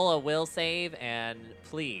 Roll a will save and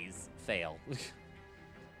please fail.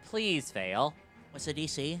 Please fail. What's the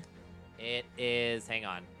DC? It is, hang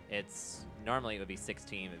on. It's normally it would be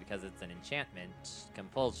 16, but because it's an enchantment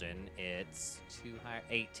compulsion, it's too high.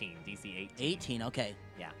 18, DC 18. 18. Okay.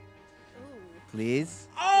 Ooh. Please.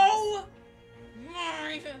 Oh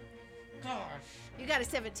my gosh! You got a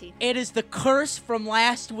 17. It is the curse from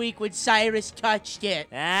last week when Cyrus touched it.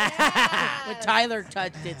 When Yes. Tyler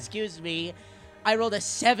touched it, excuse me. I rolled a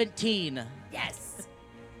 17. Yes.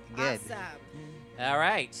 Good. Awesome. All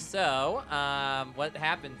right, so what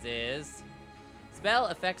happens is spell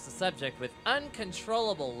affects the subject with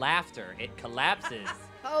uncontrollable laughter. It collapses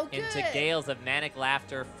Oh, good. into gales of manic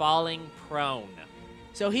laughter, falling prone.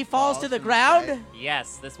 So he falls to the Awesome. ground.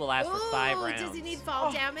 Yes, this will last for 5 Ooh, rounds. does he need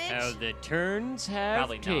fall damage? Oh, the turns have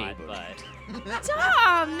Probably not, tabled. but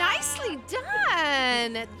Tom, nicely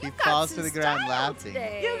done. He You've got falls some to the ground style laughing.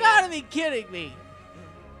 today. You gotta be kidding me.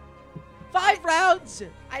 5 rounds.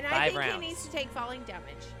 And I 5 think rounds. he needs to take falling damage.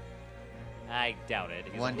 I doubt it.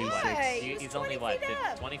 He's 1d6. only what? Why? He was He's only 20 what? feet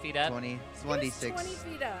up. 20 feet up? 20. It's He was 1d6. 20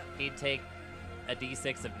 feet up. He'd take a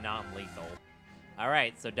d6 of non-lethal. All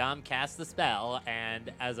right, so Dom casts the spell,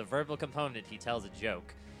 and as a verbal component, he tells a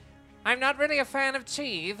joke. I'm not really a fan of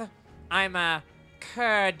cheese. I'm a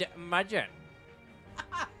curmudgeon.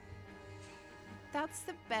 That's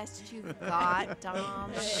the best you've got,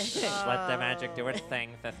 Dom. Let the magic do its thing,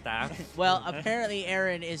 sister. Well, apparently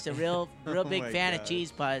Aaron is a real Oh big my fan of God.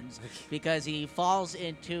 cheese puns because he falls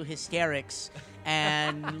into hysterics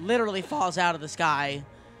and literally falls out of the sky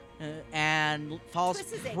and falls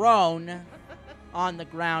Twists his ankle. prone on the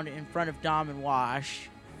ground in front of Dom and Wash.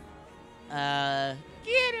 Get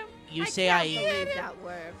him. You I say can't I believe that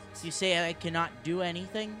worked. you say I cannot do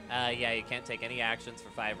anything. Yeah, you can't take any actions for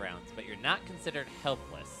 5 rounds, but you're not considered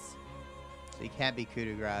helpless. So you can't be coup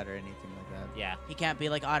de grace or anything like that. Yeah, He can't be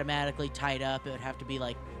like automatically tied up. It would have to be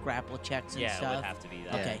like grapple checks and yeah, it stuff. would have to be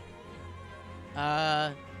that.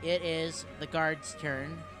 Okay. It is the guard's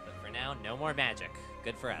turn. But for now, no more magic.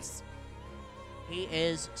 Good for us. He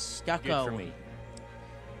is Good stucco. for me.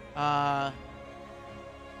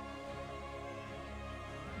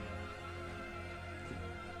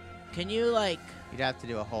 Can you like You'd have to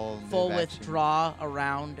do a whole full move action. withdraw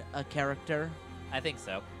around a character? I think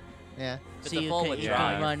so. Yeah. If it's So a you full can- you withdrawal,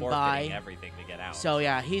 can you're run forfeiting by. everything to get out. So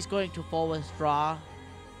yeah, he's going to full withdraw.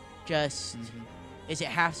 Just Mhm. is it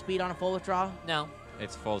half speed on a full withdraw? No.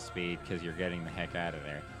 It's full speed because you're getting the heck out of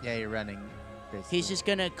there. Yeah, you're running. Basically. He's just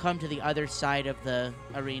gonna come to the other side of the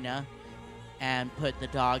arena and put the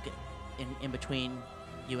dog in between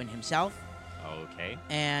you and himself. Okay.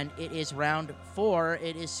 And it is round 4.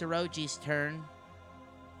 It is Soroji's turn.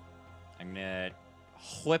 I'm gonna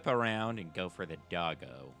whip around and go for the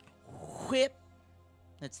doggo. Whip.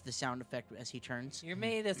 That's the sound effect as he turns. You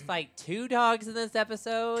made us fight 2 dogs in this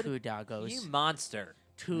episode? 2 doggos. You monster.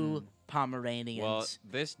 2 Pomeranians. Well,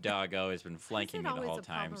 this doggo has been flanking me the always whole a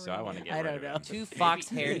time, so I want to get I rid don't of know. him. 2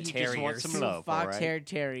 fox-haired He just wants terriers. some 2 love, all right? fox-haired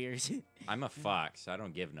terriers. I'm a fox. I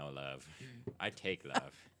don't give no love. I take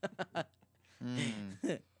love.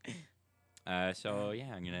 Mm. So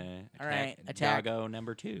yeah, I'm gonna All right, attack. doggo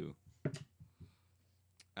number 2.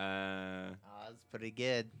 Oh, that's pretty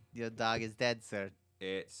good. Your dog is dead, sir.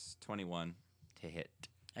 It's 21 to hit.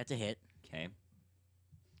 That's a hit. Okay.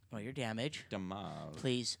 Roll your damage, Damage.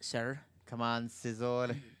 please, sir. Come on,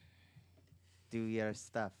 Scizor. Do your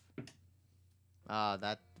stuff. Oh,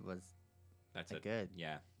 that was That's it. good.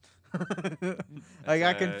 Yeah. I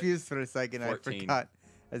got That's, confused for a second. 14. I forgot.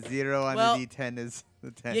 A 0 on Well, the D10 is the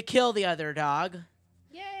 10. You kill the other dog,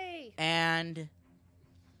 Yay! and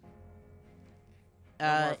No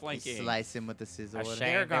more You flanking. slice him with the Scizor. A shame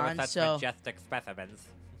They're they were gone, such so- majestic specimens.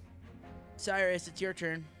 Cyrus, it's your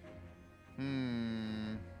turn.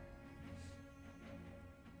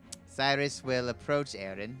 Cyrus will approach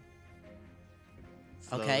Aaron.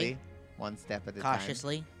 Slowly, Okay. one step at a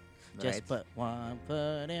Cautiously. time. Just Right. put one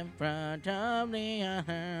foot in front of the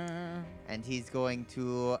other. And he's going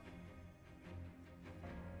to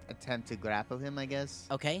attempt to grapple him, I guess.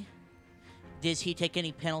 Okay. Does he take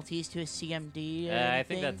any penalties to his CMD? Or I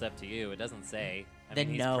think anything? that's up to you. It doesn't say. I Then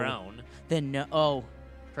mean, he's no. prone. Then no. Oh,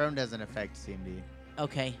 Prone doesn't affect CMD.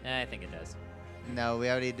 okay. I think it does. No, we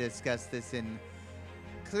already discussed this in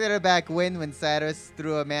clear back when Cyrus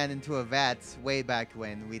threw a man into a vat. Way back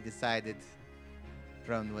when we decided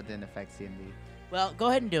prone wouldn't affect CMD. Well, go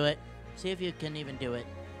ahead and do it. See if you can even do it.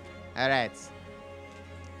 All right.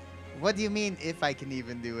 What do you mean if I can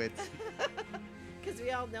even do it? Because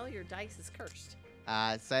we all know your dice is cursed.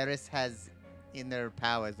 Cyrus has inner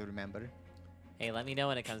powers, remember? Hey, let me know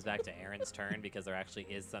when it comes back to Aaron's turn because there actually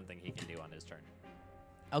is something he can do on his turn.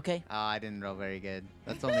 Okay. Oh, I didn't roll very good.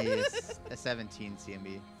 That's only a 17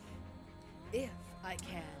 CMB. If I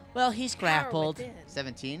can. Well, he's Power grappled. within.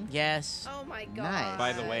 17? Yes. Oh my god. Nice.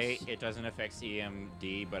 By the way, it doesn't affect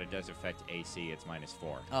CMD, but it does affect AC. It's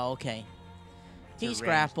 -4. Oh, okay. To He's range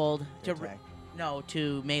grappled. To attack. No,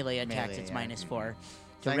 to melee attacks, Melee, it's yeah. -4.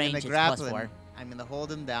 So To I'm range, gonna it's grapple +4. him. I'm gonna hold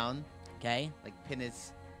him down, Okay. like pin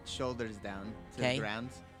his shoulders down to Okay. the ground.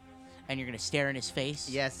 And you're gonna stare in his face.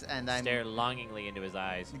 Yes, and I'm Stare longingly into his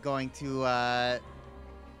eyes. going to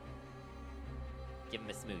Give him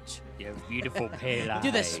a smooch. You have beautiful pale eyes.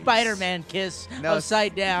 Do the Spider-Man kiss No,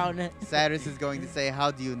 upside down. Cyrus is going to say,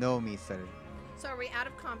 "How do you know me, sir?" So are we out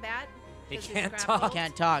of combat? He 'Cause he's can't grappled? talk.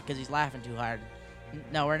 Can't talk because he's laughing too hard.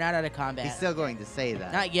 No, we're not out of combat. He's still going to say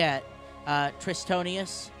that. Not yet.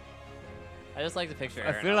 Tristonius. I just like to picture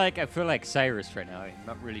I Aaron. feel like Cyrus right now. I'm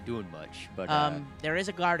not really doing much, but There is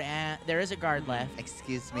a guard. There is a guard left.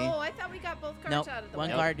 Excuse me. Oh, I thought we got both cards Nope. out of the One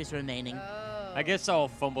way. guard is remaining. Oh. I guess I'll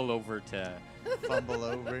fumble over to Fumble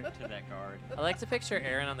over. that guard. I like to picture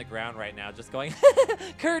Aaron on the ground right now, just going,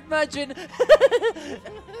 Kurt Mudgeon.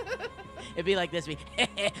 It'd be like this. Be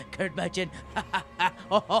Kurt Mudgeon.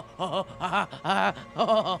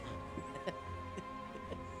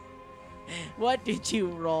 What did you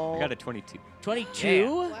roll? I got a 22.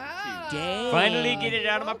 22. Wow. Dang. Finally get it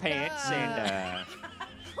out of my Well pants and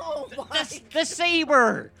Oh my. the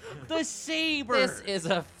saber, the saber. This is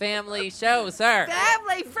a family show, sir.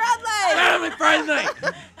 Family friendly. family friendly.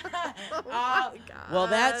 Oh my god. Well,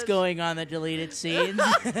 that's going on the deleted scenes.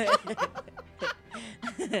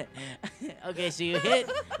 Okay, so you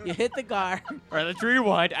hit the guard. All right, let's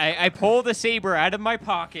rewind. I pull the saber out of my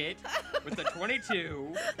pocket with the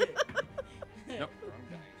 22. Nope, wrong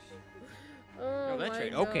dice. Oh, Oh, that's my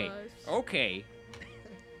right. Okay. gosh. Okay.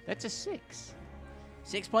 That's a 6.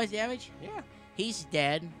 6 points damage. Yeah. He's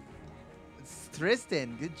dead. It's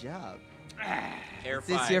Tristan, good job. Air Is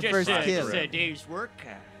this five. your Just first a, kill? just a day's work.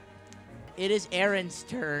 It is Aaron's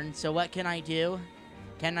turn. So what can I do?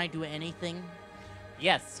 Can I do anything?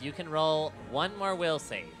 Yes, you can roll one more will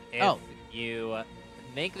save. If Oh. you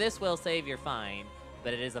make this will save, you're fine,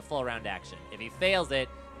 but it is a full round action. If he fails it,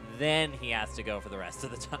 then he has to go for the rest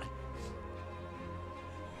of the time.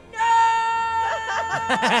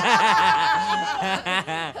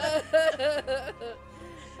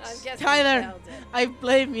 I'm guessing Tyler. you failed it. I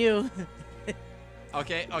blame you.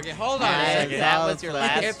 Okay, hold on a Guys, second. that all was your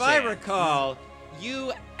flat. last If I chance. recall,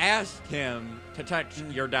 you asked him to touch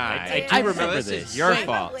your die. I do remember this. this. is your I'm a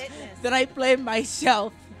fault. witness. Then I blame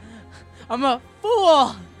myself. I'm a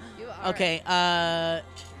fool. You are. Okay.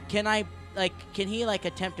 Can he like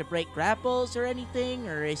attempt to break grapples or anything,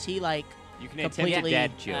 or is he like? You can attempt Completely- a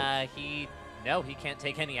dead joke. He can't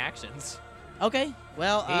take any actions. Okay.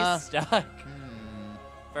 Well, He's stuck Hmm.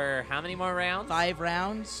 for how many more rounds? 5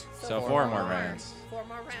 rounds, So four more rounds. 4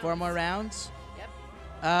 more rounds. 4 more rounds. Yep.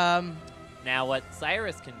 Now, what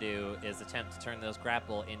Cyrus can do is attempt to turn those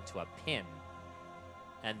grapple into a pin,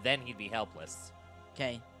 and then he'd be helpless.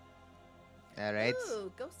 Okay. All right.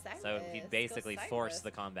 Ooh, go Cyrus. So he'd Go basically force Cyrus.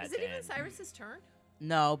 the combat Is it to even end. Cyrus's turn?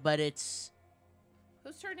 No, but it's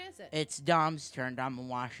Whose turn is it? Dom's turn. Dom and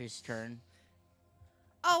Wash's turn.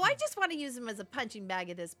 Oh, I just want to use him as a punching bag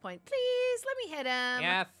at this point. Please, let me hit him.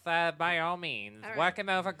 Yes, by all means. All right. Work him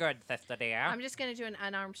over good, sister dear. I'm just going to do an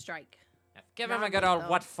unarmed strike. Give him a good old non-lethal.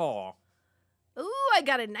 what for? Ooh, I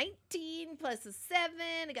got a 19 plus a 7.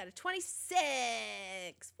 I got a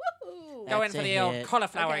 26. Woohoo! Go in That's for a the old hit.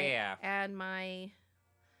 cauliflower Okay, ear. And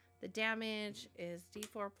the damage is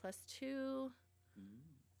D4 plus 2.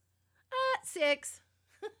 6.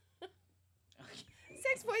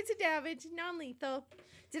 6 points of damage, non-lethal.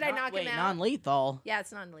 Did I knock Wait, him out? non-lethal. Yeah,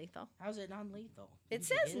 it's non-lethal. How's it non-lethal? It Did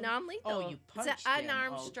you says hit him? non-lethal. Oh, you It's punched an him.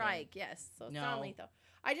 unarmed Okay. strike. Yes, so it's No. non-lethal.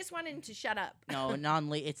 I just wanted him to shut up. No,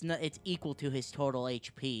 non-lethal. It's equal to his total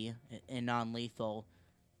HP in non-lethal.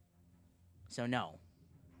 So no,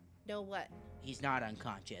 No what? he's not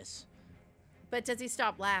unconscious. But does he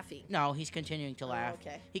stop laughing? No, he's continuing to Oh, laugh.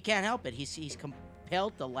 okay. He can't help it. He's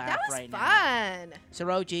compelled to laugh That was right now. fun.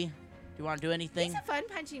 Soroji, do you want to do anything? He's a fun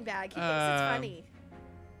punching bag. He thinks it's funny.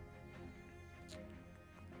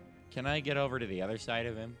 Can I get over to the other side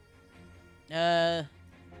of him?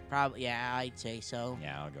 Probably. Yeah, I'd say so.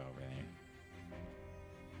 Yeah, I'll go over there.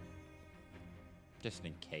 Just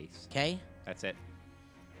in case. Okay. That's it.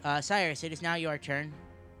 Cyrus, it is now your turn.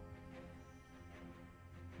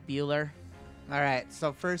 Bueller. All right.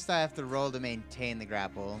 So first I have to roll to maintain the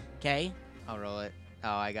grapple. Okay. I'll roll it. Oh,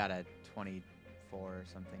 I got a 24 or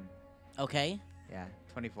something. Okay. Yeah,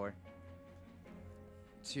 24.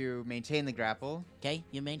 To maintain the grapple. Okay.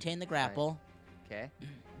 You maintain the grapple, Okay.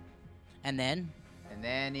 and then. And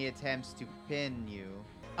then he attempts to pin you.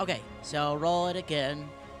 Okay. So roll it again.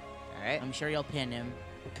 All right. I'm sure you'll pin him.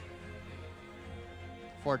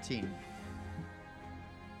 14.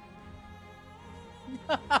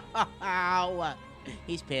 Ow.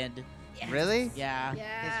 He's pinned. Really? Yeah.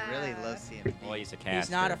 Yeah. He's really low CMP. Well, he's a caster. He's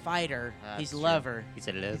not a fighter. That's He's a true. lover. He's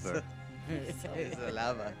a lover. He's a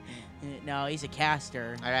lava. No, he's a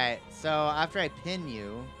caster. All right. So after I pin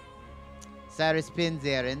you, Cyrus pins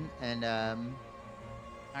Aaron, and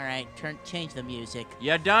All right, change the music.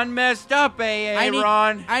 You done messed up,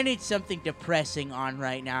 Aaron. I need something depressing on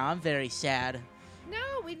right now. I'm very sad. No,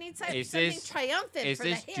 we need Is something this- triumphant Is for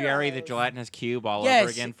this the Jerry the heroes. gelatinous cube all Yes,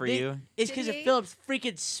 over again for thi- you? It's Did because of he? Philip's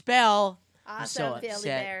freaking spell. I'm so Awesome, Billy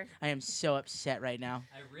upset. Bear. I am so upset right now.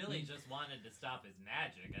 I really just wanted to stop his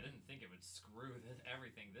magic. I didn't think it would screw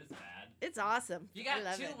everything this bad. It's awesome. You I got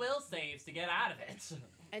love 2 it. will saves to get out of it.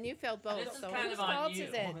 And you failed both. This is so kind whose of on fault you.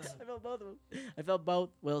 is it? I felt both of them. I felt both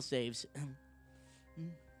will saves. I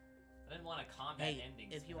didn't want a combat Hey,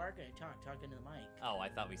 ending. if you are gonna talk into the mic. Oh, I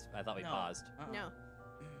thought we No. paused. Uh-uh. No.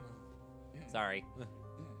 Sorry.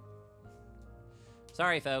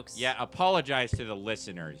 Sorry, folks. Yeah, apologize to the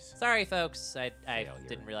listeners. Sorry, folks. I Failure.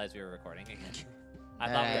 didn't realize we were recording. I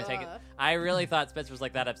thought we were Alright. taking. I really thought Spencer was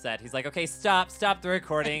like that upset. He's like, okay, stop the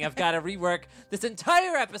recording. I've got to rework this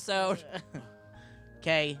entire episode.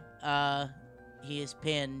 Okay, he is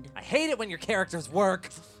pinned. I hate it when your characters work.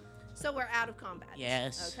 So we're out of combat.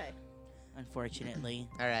 Yes. Okay. Unfortunately.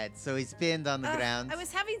 all right. So he's pinned on the Ugh, ground. I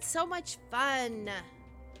was having so much fun.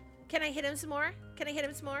 Can I hit him some more? Can I hit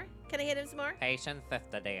him some more? Can I hit him some more? Patience,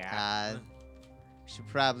 sister dear. Should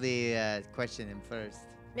probably question him first.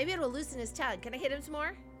 Maybe it'll loosen his tongue. Can I hit him some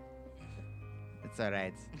more? It's all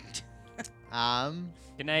right.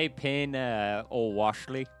 Can I pin old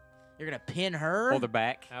Washley? You're gonna pin her? Hold her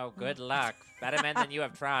back. Oh, good luck. Better men than you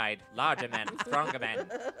have tried. Larger men, stronger men.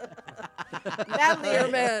 Manlier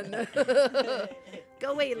men.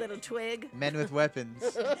 Go away, you little twig. Men with weapons.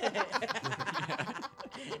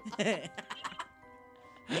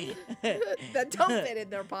 that don't fit in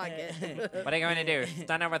their pocket. What are you going to do?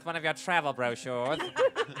 Stun her with one of your travel brochures?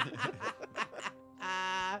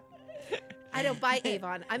 I don't buy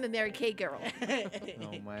Avon. I'm a Mary Kay girl.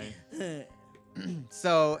 Oh my.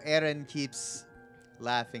 So Aaron keeps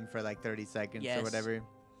laughing for like 30 seconds Yes. or whatever.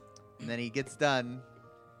 And then he gets done.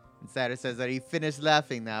 And Saturn says, "Are you finished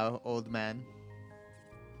laughing now, old man?"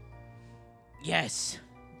 Yes,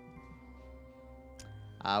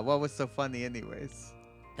 What was so funny anyways?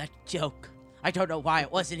 that joke. I don't know why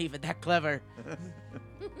it wasn't even that clever.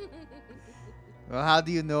 Well, how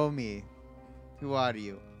do you know me? Who are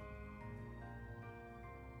you?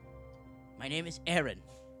 My name is Aaron.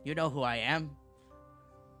 You know who I am.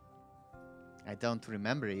 I don't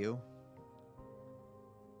remember you.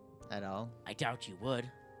 At all. I doubt you would.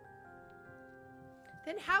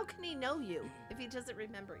 Then how can he know you if he doesn't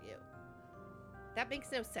remember you? That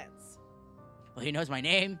makes no sense. Well, he knows my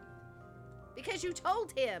name. Because you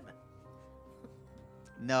told him.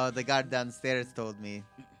 No, the guard downstairs told me.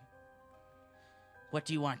 What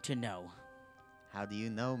do you want to know? How do you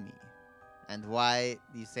know me? And why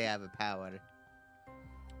do you say I have a power?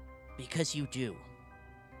 Because you do.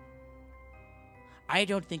 I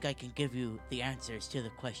don't think I can give you the answers to the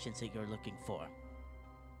questions that you're looking for.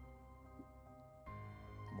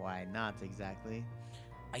 Why not exactly?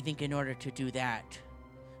 I think in order to do that,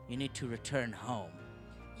 you need to return home.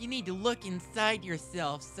 You need to look inside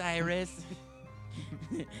yourself, Cyrus.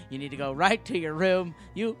 You need to go right to your room.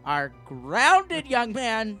 You are grounded, young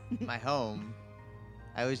man. My home?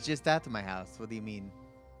 I was just at my house. What do you mean?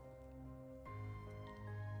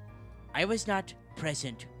 I was not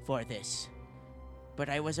present for this, but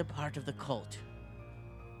I was a part of the cult.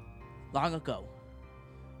 Long ago.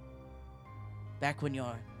 Back when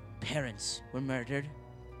your parents were murdered.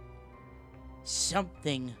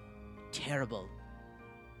 Something terrible.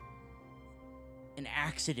 An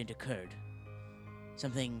accident occurred.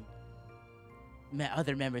 Something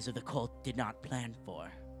other members of the cult did not plan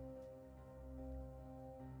for.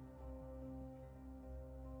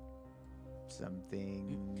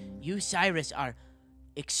 Something. You, Cyrus, are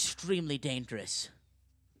extremely dangerous.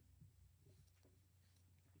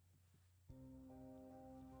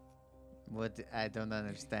 What? I don't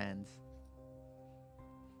understand.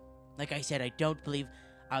 Like I said, I don't believe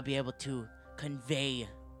I'll be able to convey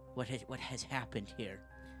what has happened here.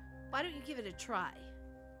 Why don't you give it a try?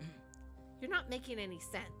 You're not making any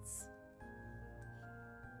sense.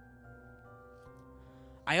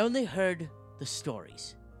 I only heard the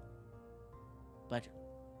stories. But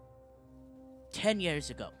 10 years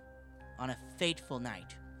ago, on a fateful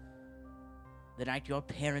night, the night your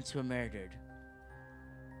parents were murdered,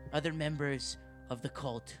 other members of the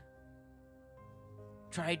cult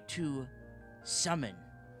tried to summon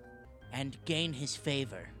and gain his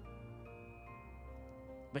favor.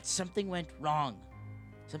 But something went wrong.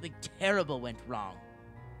 Something terrible went wrong.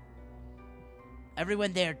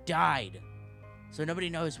 Everyone there died, so nobody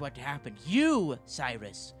knows what happened. You,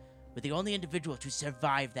 Cyrus, were the only individual to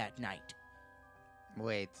survive that night.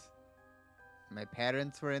 Wait. My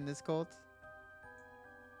parents were in this cult?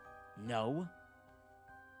 No,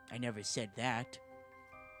 I never said that.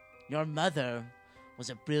 Your mother was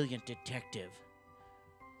a brilliant detective,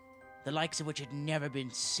 the likes of which had never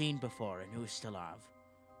been seen before in Ustalav.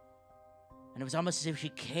 And it was almost as if she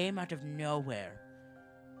came out of nowhere,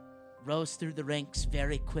 rose through the ranks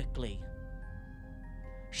very quickly.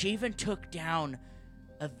 She even took down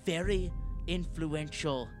a very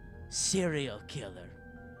influential serial killer.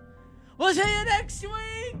 We'll see you next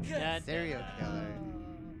week! Serial killer.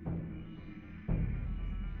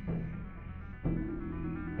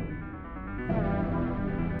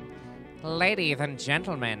 Ladies and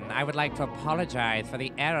gentlemen, I would like to apologize for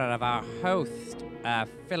the error of our host,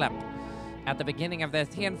 Philip. At the beginning of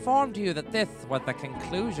this, he informed you that this was the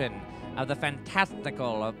conclusion of the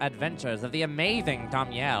fantastical adventures of the amazing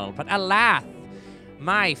Damiel. But alas,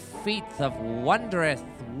 my feats of wondrous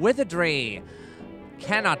wizardry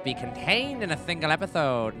cannot be contained in a single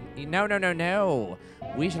episode. No.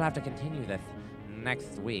 We shall have to continue this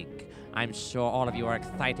next week. I'm sure all of you are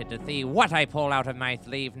excited to see what I pull out of my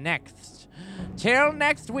sleeve next. Till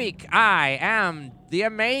next week, I am the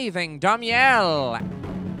amazing Damiel.